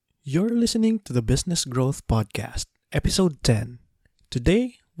You're listening to the Business Growth Podcast, Episode 10.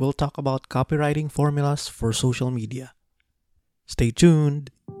 Today, we'll talk about copywriting formulas for social media. Stay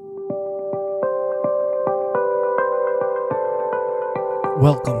tuned.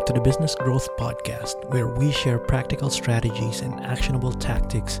 Welcome to the Business Growth Podcast, where we share practical strategies and actionable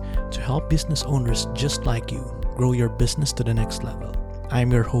tactics to help business owners just like you grow your business to the next level.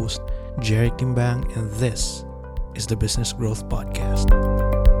 I'm your host, Jerry Timbang, and this is the Business Growth Podcast.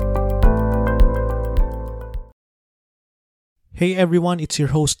 Hey everyone, it's your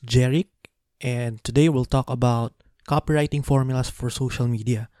host Jeric, and today we'll talk about copywriting formulas for social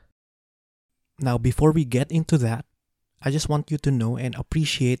media. Now, before we get into that, I just want you to know and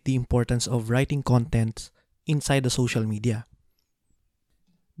appreciate the importance of writing content inside the social media.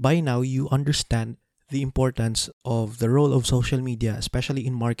 By now, you understand the importance of the role of social media, especially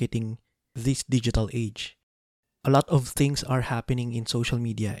in marketing this digital age. A lot of things are happening in social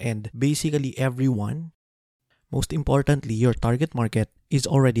media, and basically everyone, most importantly, your target market is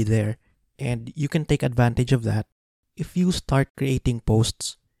already there, and you can take advantage of that if you start creating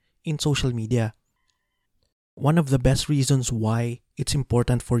posts in social media. One of the best reasons why it's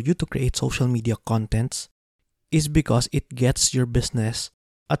important for you to create social media contents is because it gets your business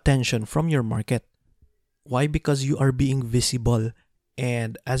attention from your market. Why? Because you are being visible,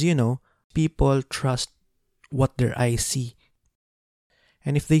 and as you know, people trust what their eyes see.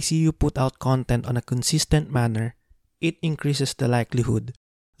 And if they see you put out content on a consistent manner, it increases the likelihood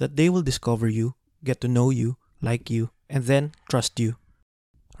that they will discover you, get to know you, like you, and then trust you.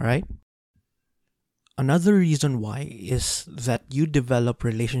 Alright? Another reason why is that you develop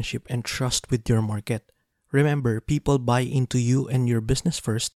relationship and trust with your market. Remember, people buy into you and your business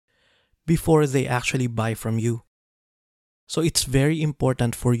first before they actually buy from you. So it's very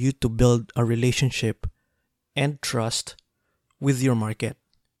important for you to build a relationship and trust with your market.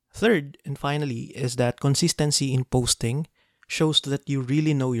 Third, and finally, is that consistency in posting shows that you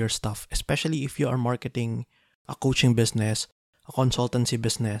really know your stuff, especially if you are marketing a coaching business, a consultancy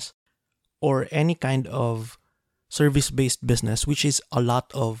business, or any kind of service-based business, which is a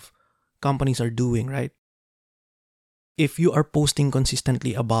lot of companies are doing, right? If you are posting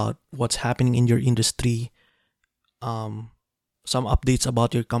consistently about what's happening in your industry, some updates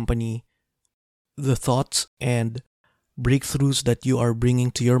about your company, the thoughts and breakthroughs that you are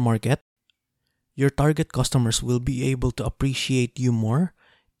bringing to your market, your target customers will be able to appreciate you more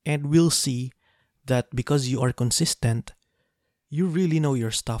and will see that because you are consistent, you really know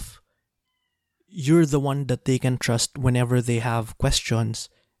your stuff. You're the one that they can trust whenever they have questions,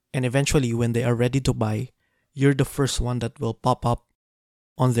 and eventually when they are ready to buy, you're the first one that will pop up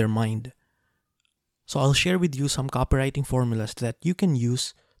on their mind. So I'll share with you some copywriting formulas that you can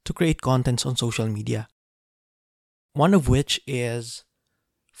use to create contents on social media. One of which is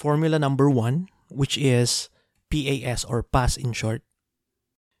formula number 1, which is PAS or PAS in short.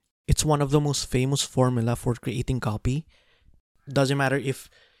 It's one of the most famous formula for creating copy. Doesn't matter if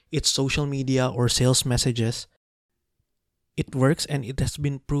it's social media or sales messages. It works, and it has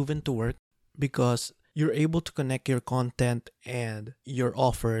been proven to work because you're able to connect your content and your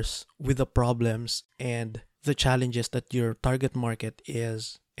offers with the problems and the challenges that your target market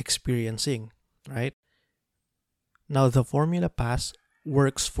is experiencing, right? Now, the formula PAS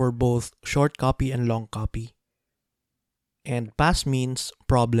works for both short copy and long copy. And PAS means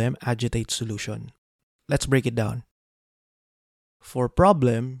problem, agitate, solution. Let's break it down. For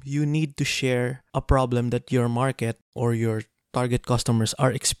problem, you need to share a problem that your market or your target customers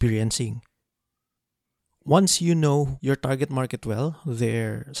are experiencing. Once you know your target market well,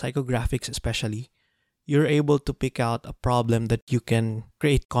 their psychographics especially, you're able to pick out a problem that you can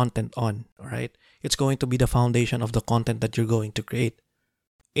create content on, alright? It's going to be the foundation of the content that you're going to create.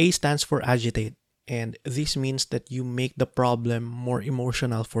 A stands for agitate, and this means that you make the problem more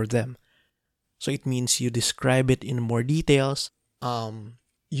emotional for them. So it means you describe it in more details.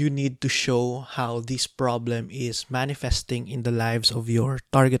 You need to show how this problem is manifesting in the lives of your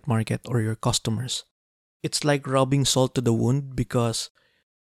target market or your customers. It's like rubbing salt to the wound, because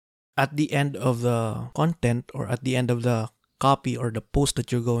at the end of the content or at the end of the copy or the post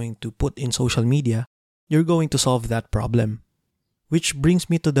that you're going to put in social media, you're going to solve that problem. Which brings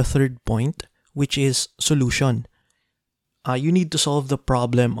me to the third point, which is solution. You need to solve the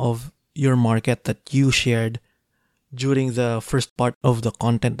problem of your market that you shared during the first part of the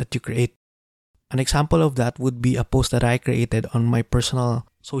content that you create. An example of that would be a post that I created on my personal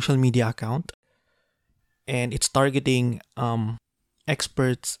social media account, and it's targeting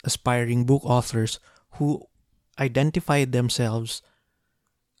experts, aspiring book authors who identify themselves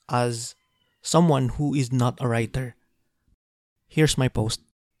as someone who is not a writer. Here's my post.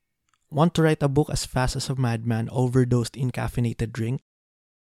 want to write a book as fast as a madman overdosed in caffeinated drink?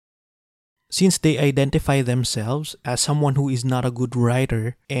 Since they identify themselves as someone who is not a good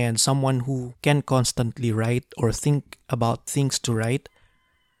writer and someone who can constantly write or think about things to write,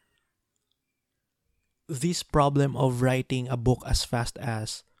 this problem of writing a book as fast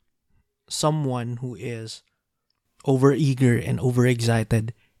as someone who is overeager and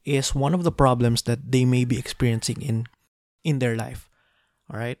overexcited is one of the problems that they may be experiencing in their life.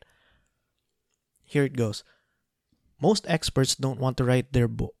 All right? Here it goes. Most experts don't want to write their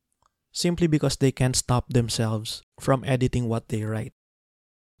book simply because they can't stop themselves from editing what they write.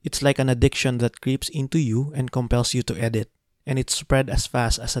 It's like an addiction that creeps into you and compels you to edit, and it's spread as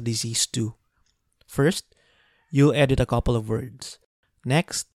fast as a disease too. First, you'll edit a couple of words.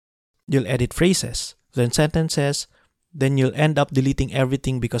 Next, you'll edit phrases, then sentences, then you'll end up deleting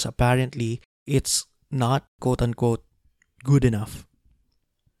everything because apparently it's not quote-unquote good enough.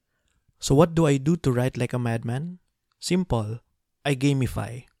 So what do I do to write like a madman? Simple. I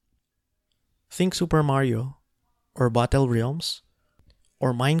gamify. Think Super Mario, or Battle Realms,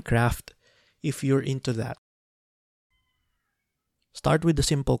 or Minecraft if you're into that. Start with a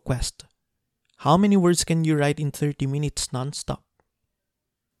simple quest. How many words can you write in 30 minutes non-stop?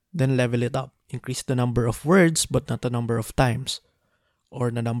 Then level it up. Increase the number of words but not the number of times, or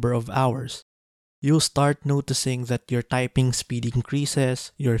the number of hours. You'll start noticing that your typing speed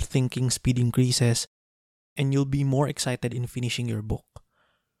increases, your thinking speed increases, and you'll be more excited in finishing your book.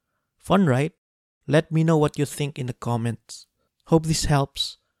 Fun, right? Let me know what you think in the comments. Hope this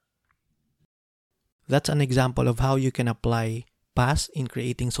helps. That's an example of how you can apply PASS in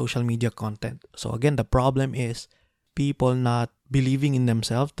creating social media content. So again, the problem is people not believing in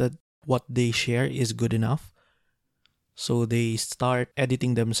themselves that what they share is good enough. So they start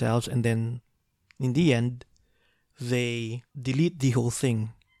editing themselves, and then in the end, they delete the whole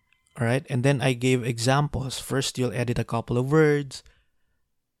thing. Alright? And then I gave examples. First, you'll edit a couple of words.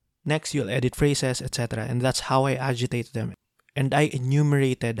 Next, you'll edit phrases, etc. And that's how I agitate them. And I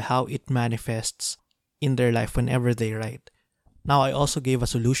enumerated how it manifests in their life whenever they write. Now, I also gave a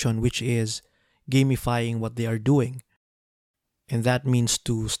solution, which is gamifying what they are doing. And that means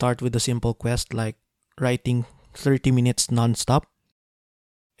to start with a simple quest like writing 30 minutes non-stop,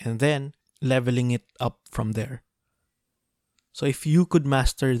 and then leveling it up from there. So if you could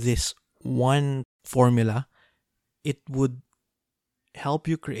master this one formula, it would help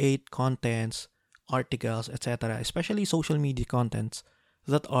you create contents, articles, etc., especially social media contents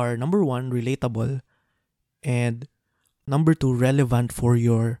that are, number one, relatable, and number two, relevant for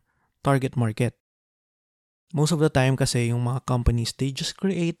your target market. Most of the time kasi yung mga companies, they just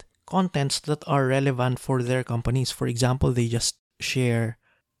create contents that are relevant for their companies. For example, they just share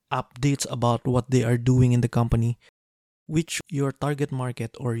updates about what they are doing in the company, which your target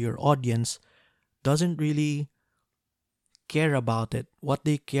market or your audience doesn't really care about it. What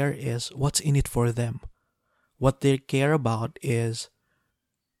they care is what's in it for them. What they care about is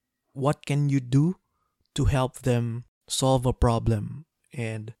what can you do to help them solve a problem,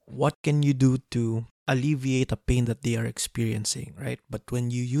 and what can you do to alleviate a pain that they are experiencing, right? But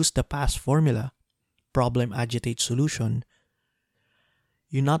when you use the PASS formula, problem, agitate, solution,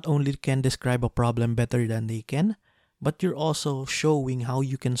 you not only can describe a problem better than they can, but you're also showing how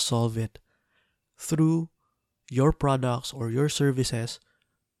you can solve it through your products or your services,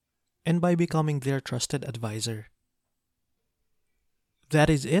 and by becoming their trusted advisor. That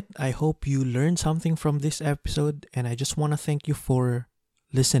is it. I hope you learned something from this episode, and I just want to thank you for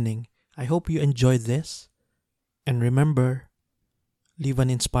listening. I hope you enjoyed this. And remember, live an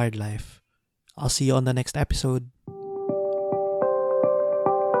inspired life. I'll see you on the next episode.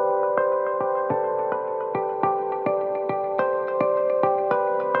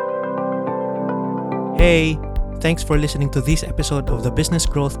 Hey, thanks for listening to this episode of the Business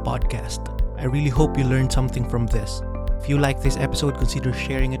Growth Podcast. I really hope you learned something from this. If you like this episode, consider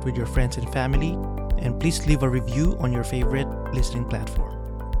sharing it with your friends and family, and please leave a review on your favorite listening platform.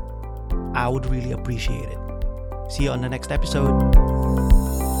 I would really appreciate it. See you on the next episode.